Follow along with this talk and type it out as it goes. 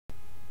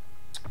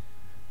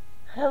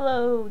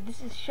Hello,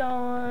 this is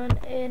Shawn,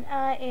 and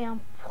I am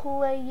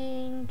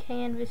playing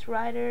Canvas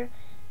Rider.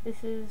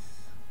 This is,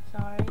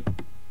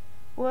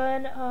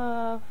 one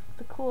of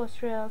the coolest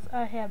trails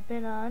I have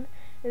been on.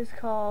 It's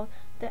called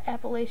the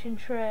Appalachian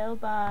Trail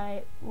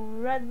by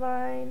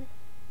Redline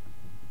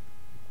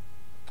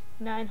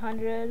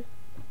 900.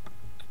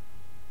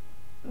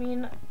 I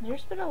mean,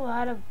 there's been a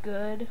lot of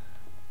good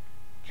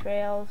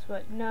trails,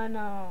 but none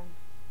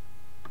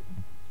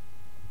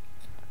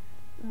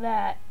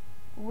that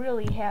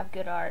really have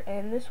good art,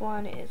 and this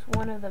one is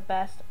one of the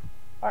best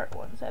art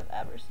ones I've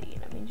ever seen.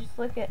 I mean, just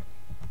look at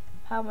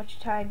how much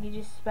time he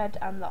just spent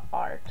on the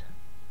art.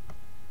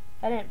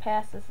 I didn't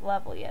pass this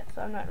level yet,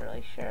 so I'm not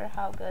really sure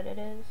how good it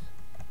is.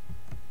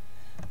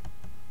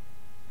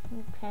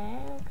 Okay,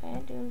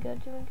 doing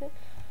good.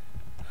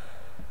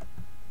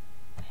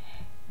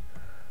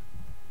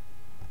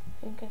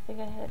 I think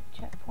I hit a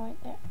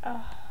checkpoint there.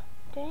 Oh,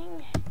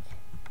 dang it.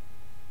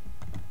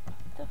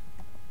 The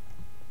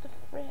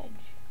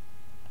fridge.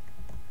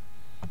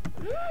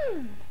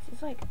 This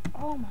is like,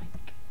 oh my.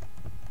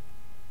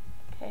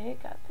 Okay,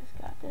 got this.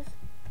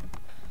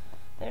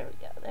 There we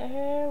go.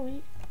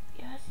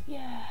 Yes,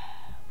 yeah.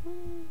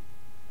 Woo.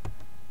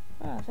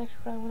 Oh, it's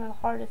actually probably one of the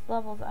hardest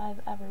levels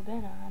I've ever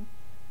been on.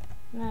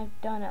 And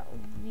I've done at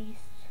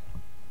least,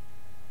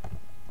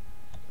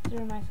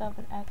 consider myself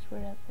an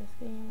expert at this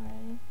game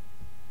already.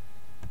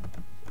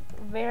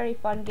 Very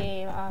fun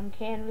game.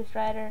 Canvas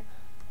Rider.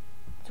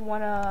 It's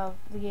one of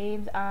the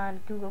games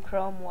on Google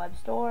Chrome Web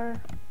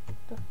Store.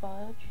 The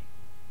fudge.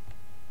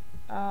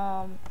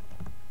 I'm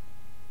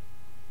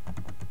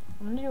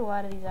gonna do a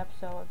lot of these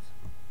episodes.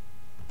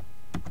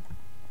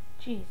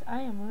 Jeez,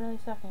 I am really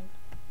sucking.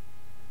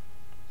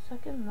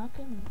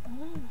 Luckin'. Oh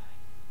my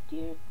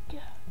dear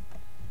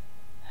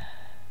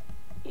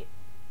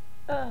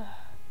God.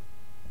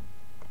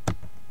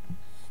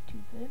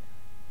 Stupid.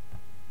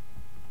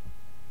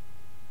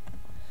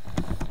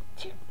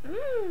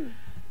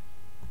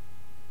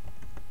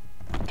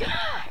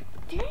 God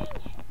dang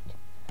it.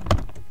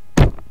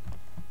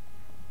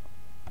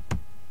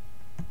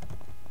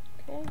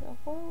 Okay, go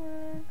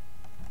forward.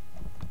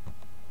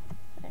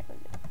 There we go.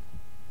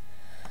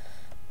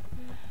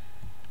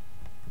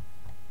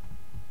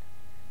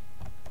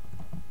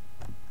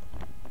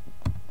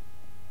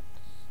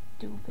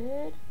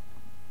 Stupid.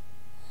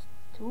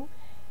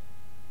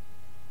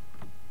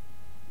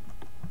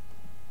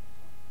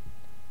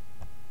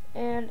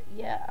 And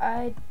yeah,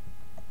 I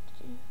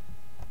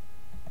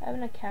have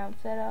an account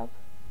set up.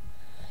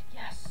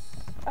 Yes.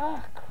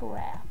 Oh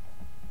crap.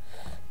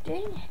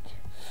 Dang it.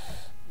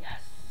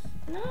 Yes.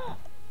 No.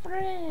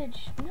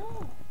 Fridge.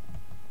 No.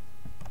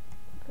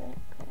 Okay.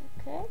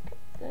 Good.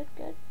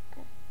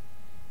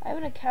 I have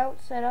an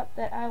account set up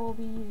that I will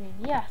be using.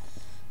 Yes.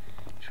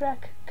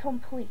 Trek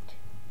complete.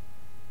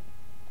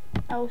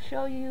 I will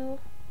show you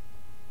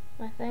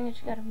my thing. I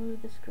just gotta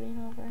move the screen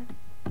over.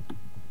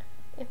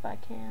 If I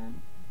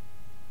can.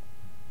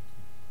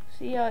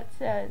 See how it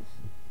says.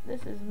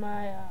 This is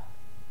my,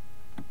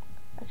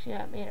 actually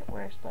I made it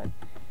worse, but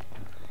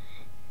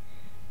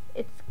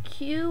it's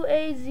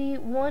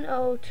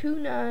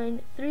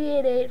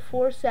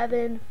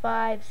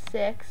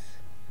QAZ1029388475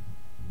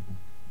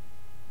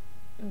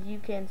 You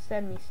can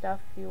send me stuff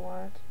if you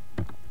want.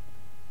 I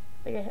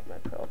think I hit my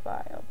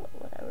profile, but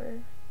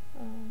whatever.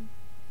 I'm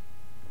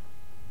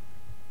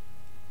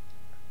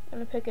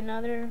gonna pick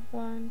another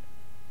one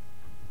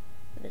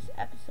for this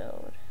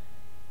episode.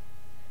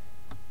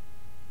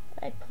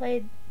 I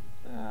played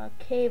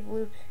Cave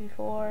Loops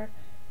before.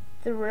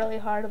 It's a really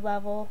hard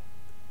level,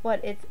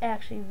 but it's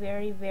actually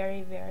very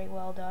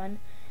well done.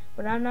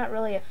 But I'm not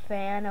really a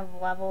fan of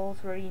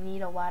levels where you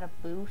need a lot of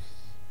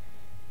boosts,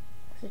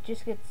 because it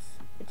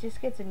just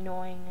gets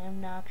annoying and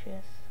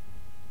obnoxious.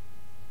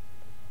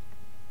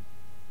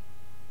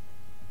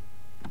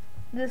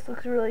 This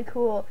looks really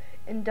cool.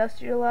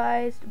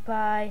 Industrialized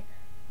by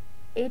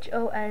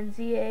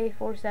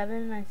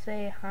HONZA47. I'd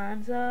say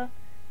Hanza.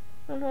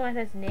 I don't know why it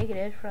has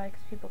negative, probably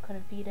because people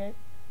couldn't beat it.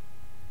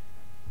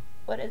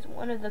 But it's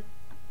one of the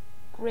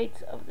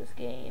greats of this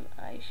game.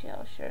 I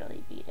shall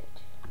surely beat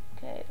it.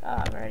 Okay,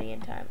 I'm already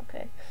in time,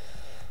 okay.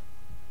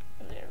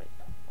 There we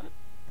go.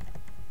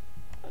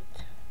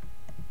 Okay.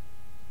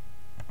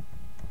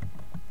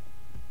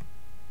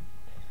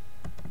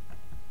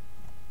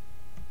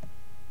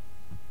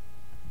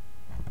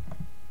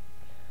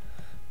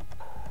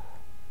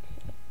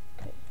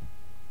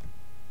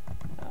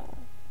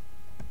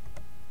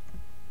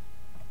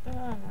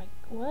 Oh my,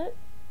 what?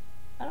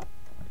 I don't.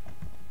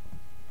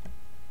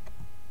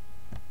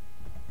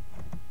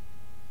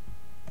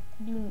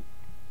 You.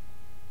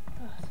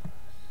 Oh, so close.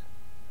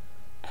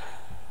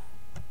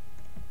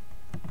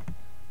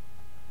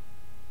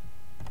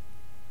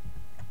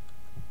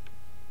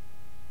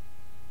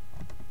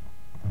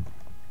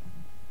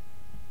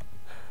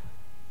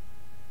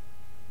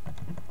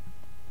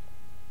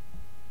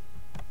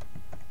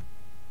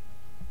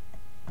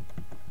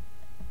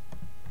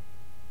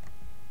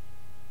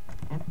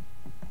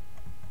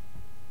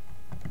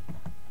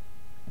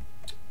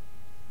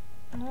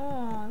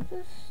 Oh, this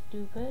is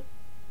stupid.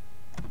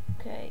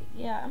 Okay,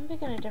 yeah, I'm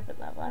picking a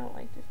different level. I don't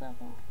like this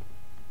level.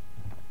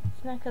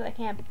 It's not because I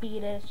can't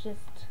beat it, it's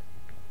just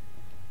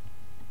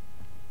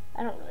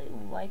I don't really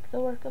like the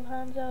work of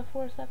Hanzo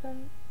for a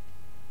second.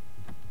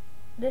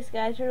 This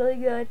guy's really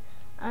good.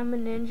 I'm a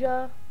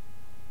ninja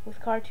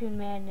with cartoon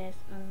madness.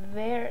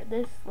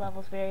 This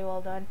level's very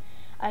well done.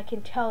 I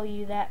can tell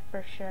you that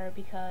for sure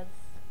because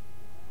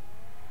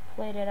I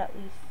played it at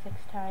least 6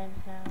 times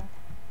now.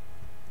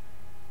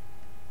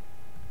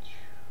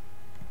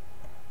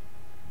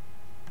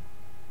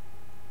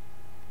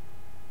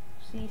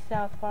 See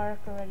South Park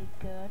already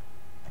good.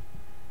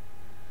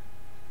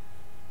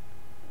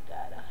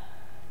 Gotta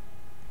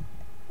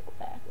go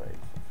backwards.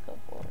 Let's go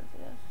forwards, I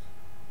guess.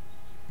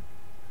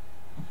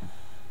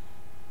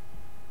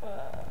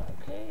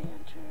 Okay,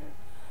 enter.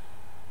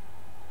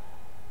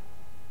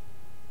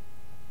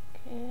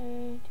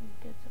 Okay, team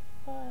gets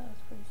a file.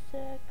 That's pretty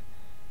sick.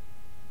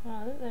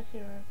 Wow, this is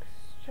actually an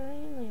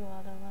extremely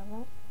well done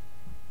level.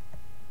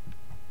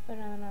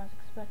 Better than I was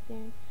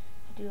expecting.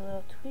 Do a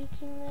little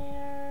tweaking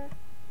there.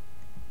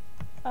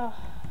 Oh.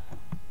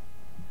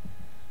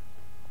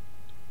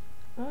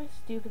 The only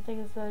stupid thing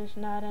is that there's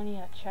not any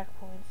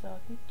checkpoints, so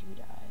if you do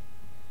die.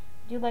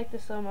 I do like the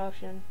slow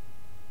motion.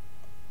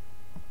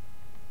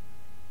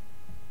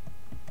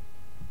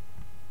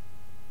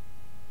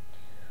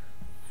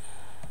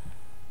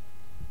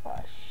 Oh,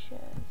 shiz.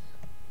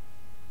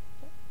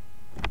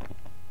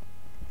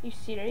 You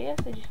serious?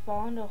 They just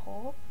fall into a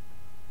hole?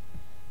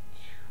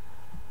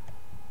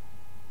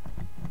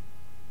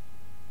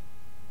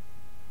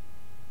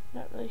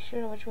 Not really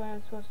sure which way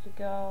I'm supposed to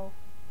go.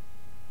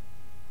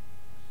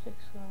 6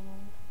 level.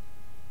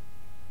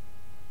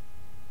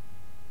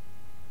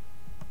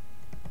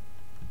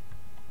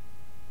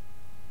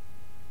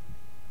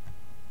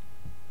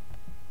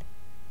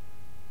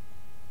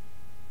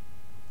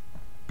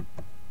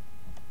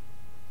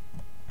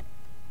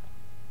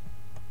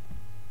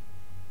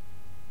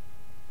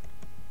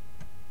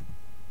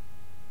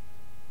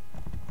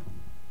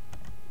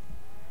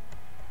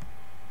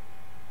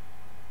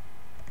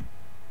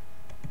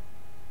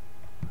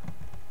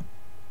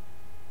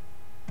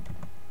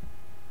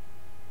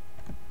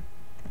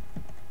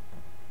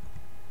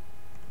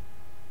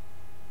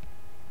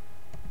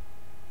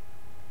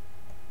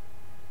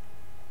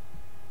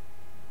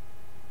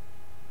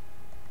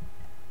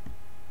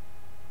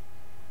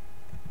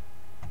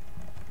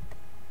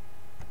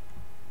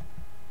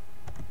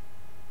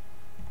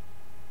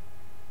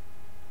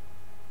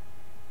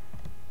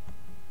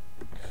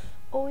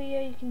 Oh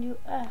yeah, you can do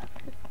F.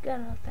 I forgot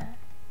about that.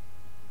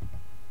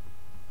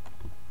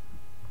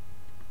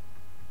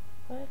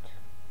 What?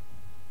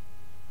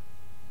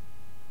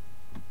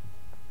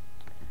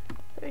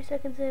 30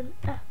 seconds in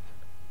F.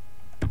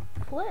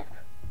 Flip.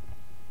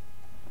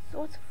 So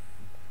what's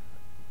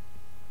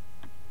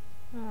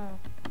oh,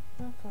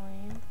 that's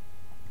lame.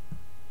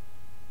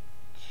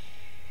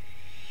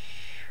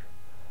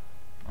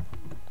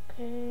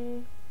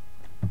 Okay.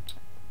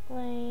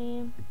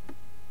 Lame.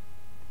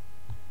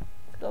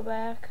 Let's go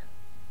back.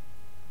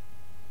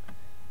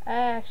 I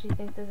actually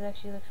think this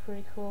actually looks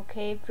pretty cool.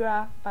 Cave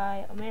Drop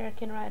by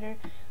American Rider.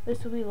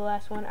 This will be the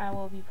last one I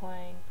will be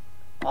playing.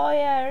 Oh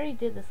yeah, I already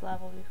did this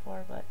level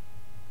before, but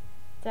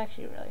it's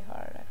actually really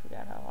hard. I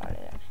forgot how hard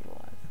it actually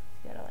was.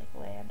 You gotta like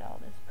land all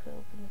this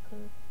poop in the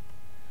poop.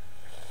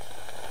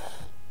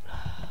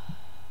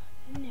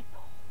 Nipples.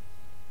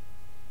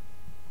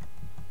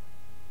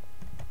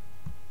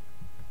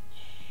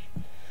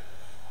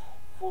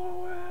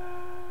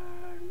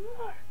 Forward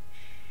march.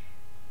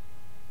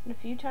 And a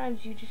few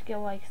times you just get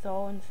like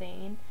so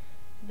insane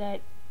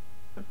that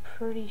I'm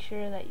pretty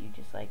sure that you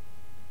just like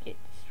get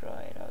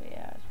destroyed. Oh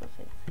yeah, I was supposed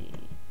to hit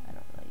C. I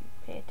don't really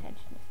pay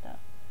attention to stuff.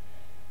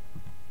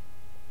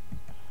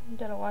 You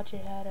gotta watch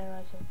your head,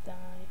 otherwise you'll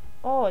die.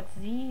 Oh, it's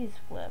Z's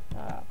flip.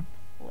 Oh,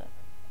 flip.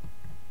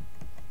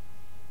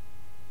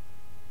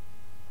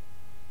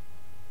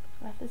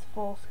 F is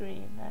full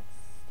screen. That's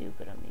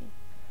stupid of me.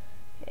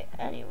 Okay,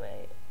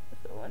 anyway,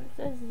 so when it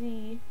says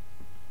Z,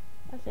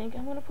 I think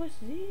I'm gonna push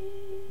Z.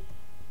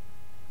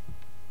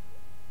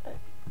 No.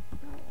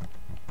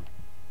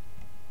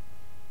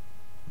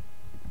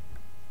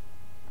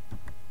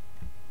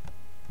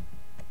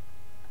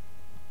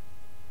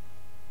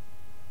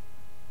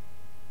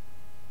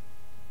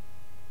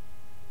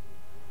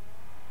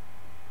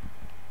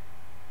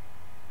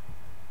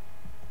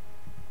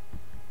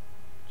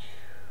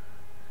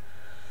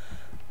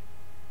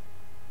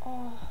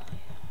 Oh, yeah.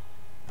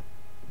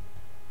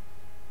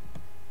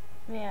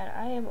 Man,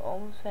 I am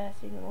almost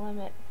passing the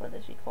limit for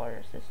this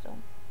recorder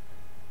system.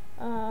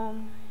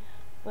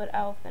 But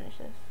I'll finish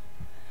this.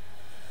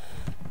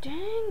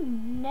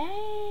 Dang, nah.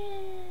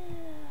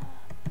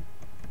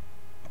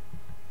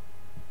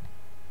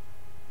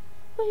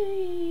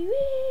 Wee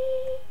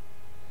wee.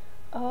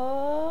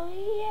 Oh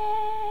yeah.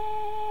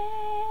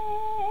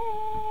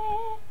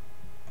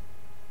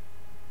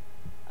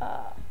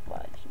 Ah,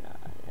 fudge, not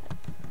it.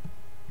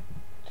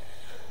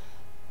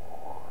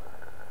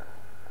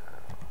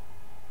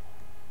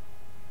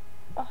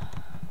 Oh,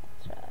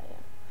 let's try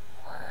it.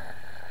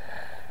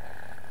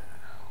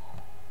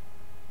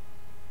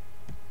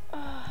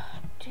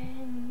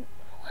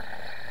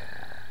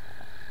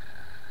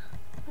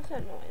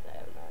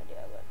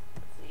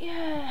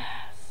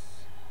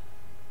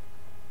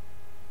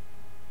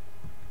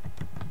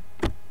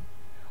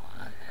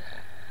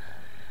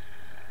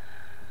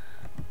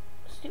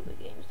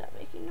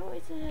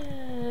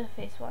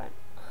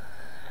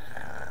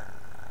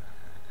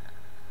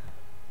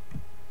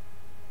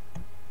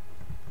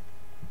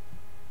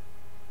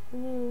 I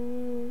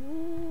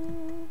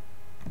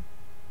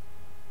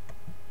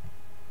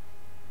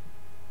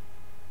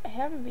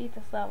haven't beat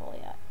this level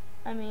yet.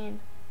 I mean,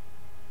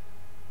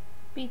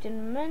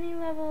 beaten many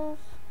levels.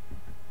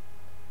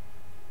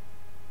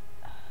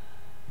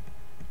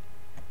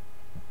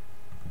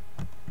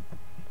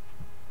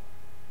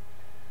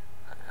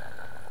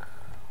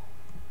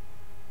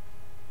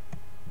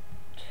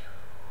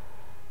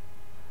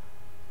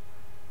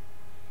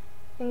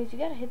 Thing is, you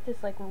gotta hit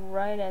this like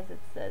right as it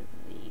says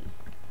the.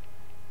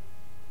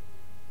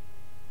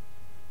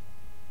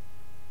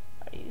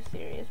 Are you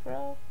serious,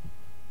 bro?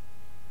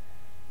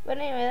 But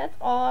anyway, that's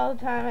all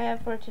the time I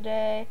have for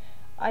today.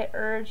 I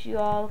urge you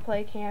all to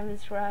play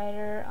Canvas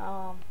Rider.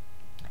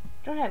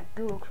 Don't have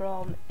Google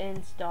Chrome,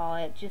 install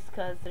it just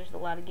because there's a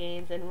lot of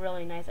games and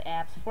really nice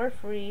apps for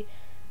free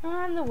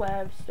on the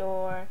web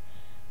store.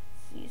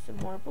 See some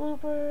more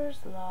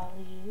bloopers.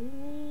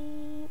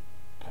 Lolly.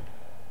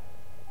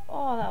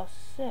 Oh, that was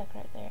sick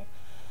right there.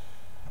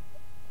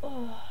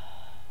 Oh.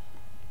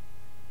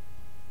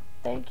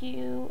 Thank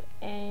you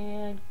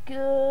and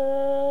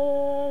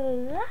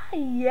good.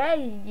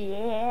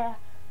 Yeah.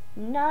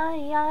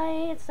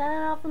 Night. Signing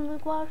off from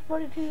Luke Watch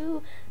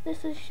 42.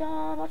 This is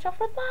Shawn. Watch out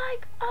for the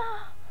bike.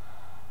 Ah.